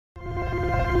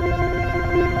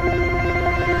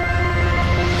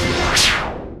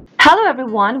Hello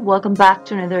everyone, welcome back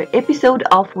to another episode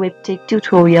of Webtech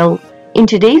Tutorial. In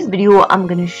today's video, I'm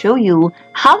going to show you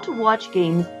how to watch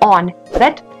games on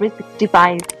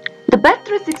Bet365. The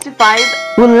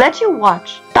Bet365 will let you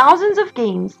watch thousands of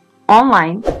games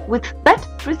online. With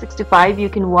Bet365, you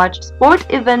can watch sport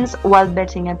events while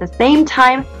betting at the same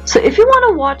time. So if you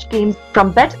want to watch games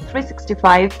from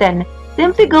Bet365, then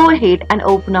simply go ahead and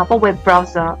open up a web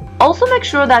browser. Also make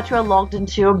sure that you are logged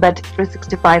into your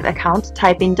Bet365 account.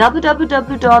 Type in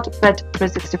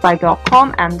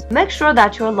www.bet365.com and make sure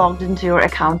that you are logged into your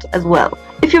account as well.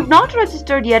 If you've not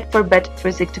registered yet for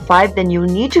Bet365, then you'll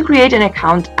need to create an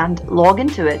account and log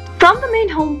into it. From the main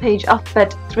homepage of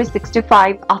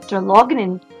Bet365, after logging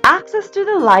in, access to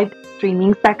the live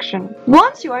streaming section.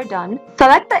 Once you are done,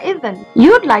 select the event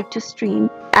you would like to stream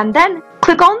and then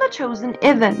click on the chosen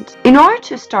event in order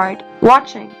to start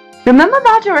watching. Remember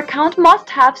that your account must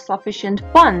have sufficient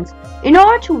funds in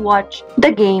order to watch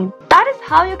the game. That is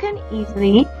how you can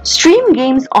easily stream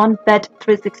games on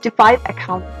Bet365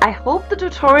 account. I hope the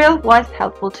tutorial was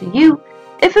helpful to you.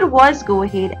 If it was, go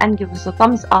ahead and give us a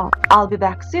thumbs up. I'll be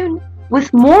back soon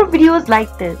with more videos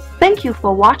like this. Thank you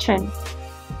for watching.